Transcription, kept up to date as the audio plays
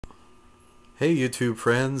Hey YouTube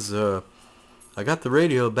friends, I got the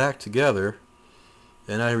radio back together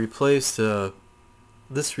and I replaced this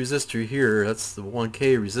resistor here. That's the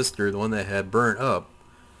 1K resistor, the one that had burnt up,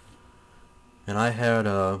 and I had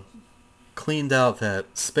cleaned out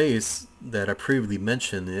that space that I previously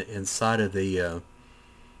mentioned inside of the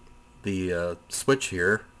switch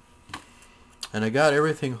here, and I got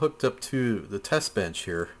everything hooked up to the test bench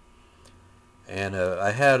here. And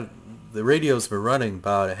I had the radio's been running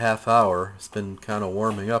about a half hour. It's been kind of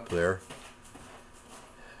warming up there,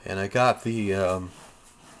 and I got the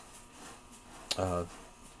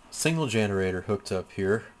signal generator hooked up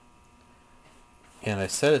here, and I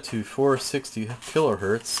set it to 460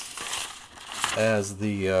 kilohertz as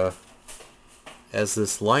the as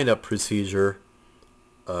this lineup procedure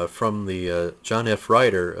from the John F.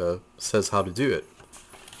 Ryder says how to do it.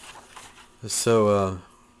 So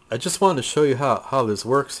I just wanted to show you how this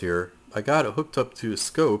works here. I got it hooked up to a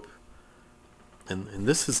scope, and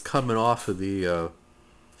this is coming off of the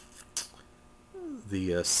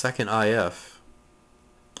second IF.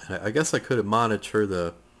 And I guess I could have monitored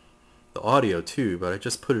the audio too, but I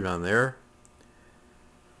just put it on there.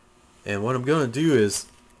 And what I'm going to do is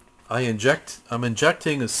I'm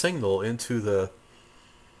injecting a signal into the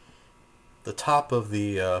top of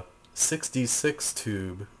the 6D6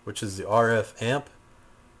 tube, which is the RF amp.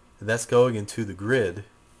 That's going into the grid.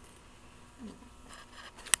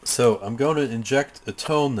 So I'm going to inject a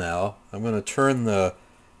tone now. I'm going to turn the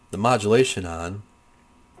modulation on.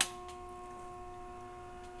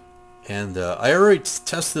 And I already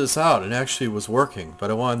tested this out and actually it was working,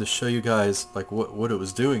 but I wanted to show you guys like what it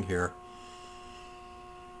was doing here.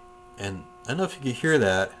 And I don't know if you can hear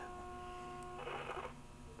that.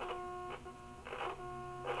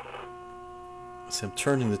 So I'm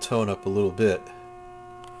turning the tone up a little bit,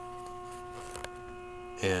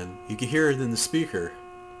 and you can hear it in the speaker.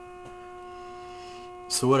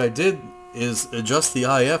 So what I did is adjust the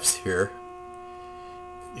IFs here.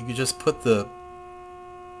 You can just put the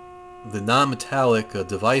non-metallic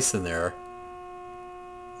device in there,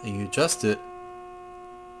 and you adjust it.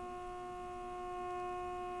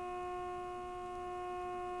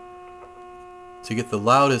 To get the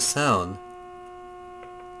loudest sound.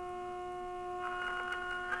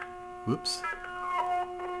 Whoops.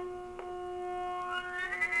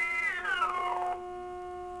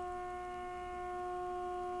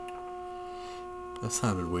 That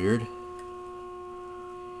sounded weird.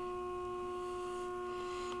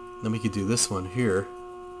 Then we could do this one here.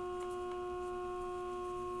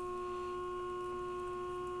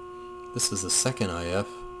 This is the second IF.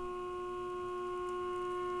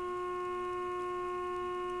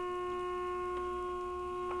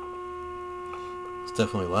 It's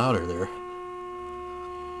definitely louder there.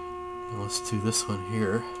 And let's do this one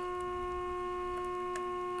here.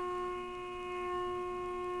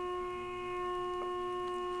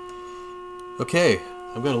 Okay,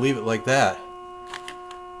 I'm going to leave it like that.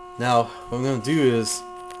 Now, what I'm going to do is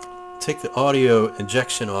take the audio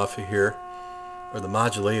injection off of here, or the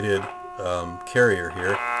modulated carrier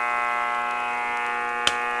here.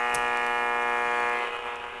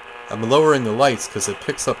 I'm lowering the lights because it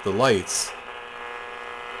picks up the lights.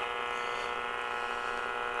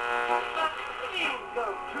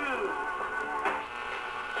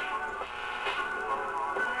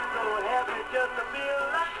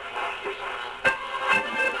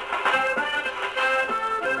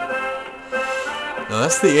 Now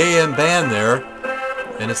that's the AM band there,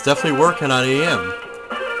 and it's definitely working on AM.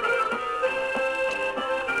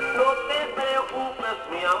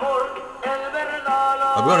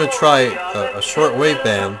 I'm going to try a short wave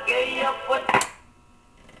band.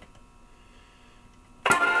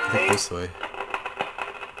 I think this way.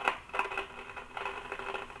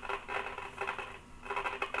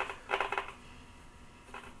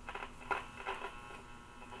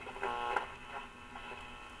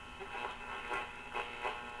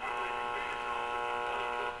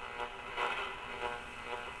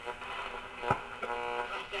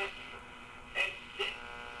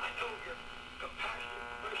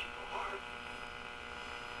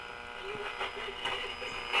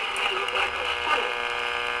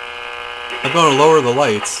 I'm going to lower the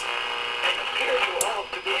lights.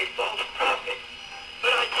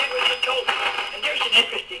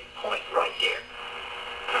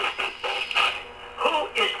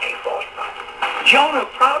 Jonah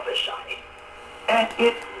prophesied, and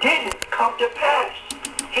it didn't come to pass.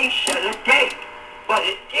 He set a date, but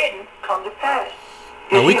it didn't come to pass.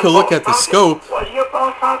 Now we could look at the scope. Was he a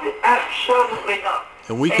false prophet? Absolutely not.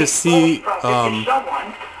 And we could see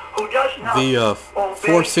the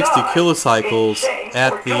 460 kilocycles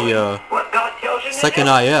at the second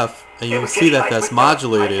IF, and you It can was see just that like that's with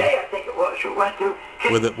modulated RCA, I think it was, who went through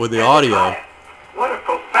with the audio. What a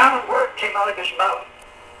profound word came out of his mouth.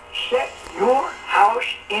 Set your house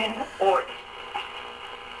in order.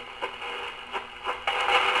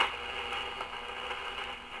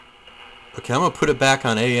 Okay, I'm gonna put it back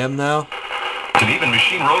on AM now. And even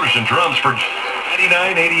machine rotors and drums for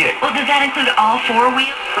 $99.88. Well, does that include all four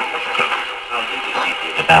wheels?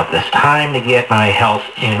 About this time to get my health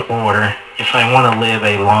in order if I want to live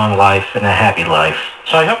a long life and a happy life.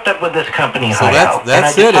 So I hooked up with this company, So High Health.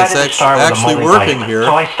 that's and I it. It's decided to start with a actually working multivitamin. here.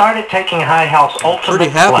 So I started taking High Health's Ultimate Pretty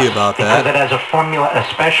happy Plus about because that. it has a formula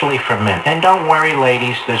especially for men. And don't worry,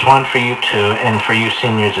 ladies, there's one for you too, and for you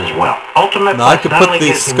seniors as well. Ultimate Now I Plus could not put only the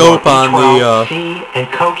gives you more scope on B12, C, and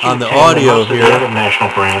CoQ10 on the than audio most of here. the other national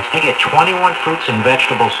brands. You get 21 fruits and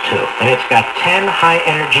vegetables too, and it's got 10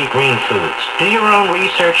 high-energy green foods. Do your own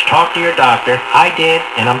research, talk to your doctor. I did,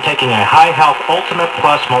 and I'm taking a High Health Ultimate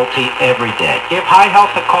Plus multi every day. Give High Health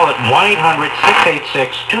a call at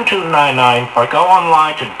 1-800-686-2299 or go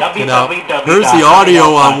online to www. Here's the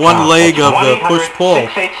audio on one leg of the push-pull.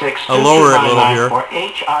 I'll lower it a little here. Or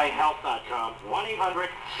hihealth.com.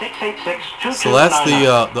 1-800-686-2299. So that's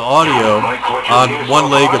the audio on one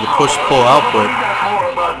leg of the push-pull output.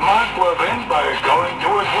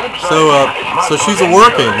 So she's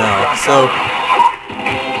working now.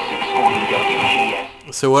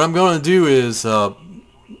 So what I'm going to do is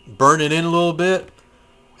burn it in a little bit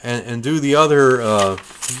and do the other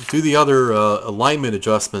alignment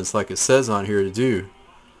adjustments like it says on here to do.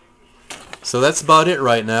 So that's about it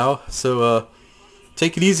right now. So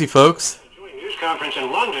take it easy, folks. News conference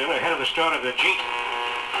in London ahead of the start of the G.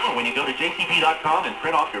 When you go to jcp.com and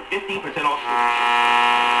print off your 15% off.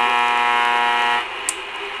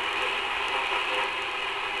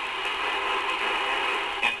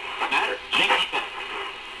 Matter. JCP.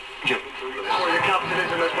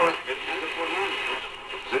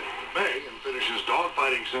 May and finishes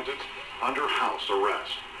dogfighting sentence under house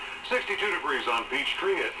arrest. 62 degrees on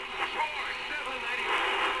Peachtree at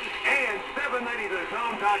and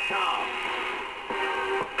 790thezone.com.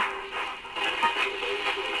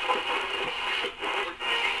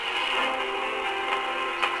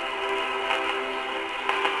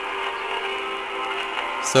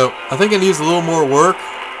 So I think it needs a little more work,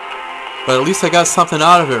 but at least I got something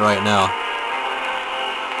out of it right now.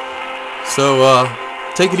 So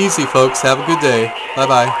take it easy, folks. Have a good day.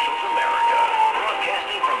 Bye-bye.